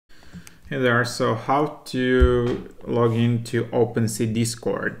Hey there, so how to log into OpenSea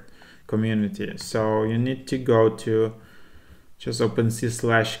Discord community. So you need to go to just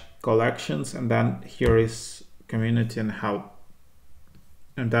OpenSea/collections, and then here is community and help.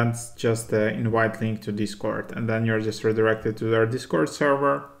 And that's just the invite link to Discord. And then you're just redirected to their Discord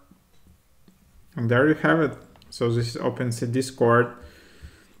server. And there you have it. So this is OpenSea Discord.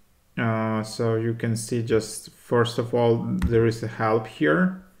 So you can see, just first of all, there is a help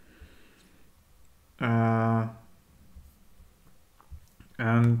here.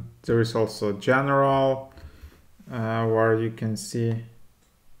 And there is also general, where you can see,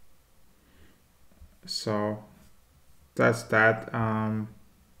 so that's that.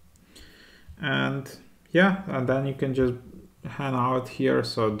 And yeah, and then you can just hang out here,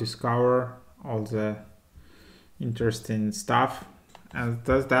 so discover all the interesting stuff. And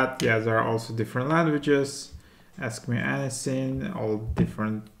does that, yeah, there are also different languages, ask me anything, all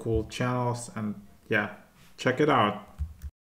different cool channels, and yeah, check it out.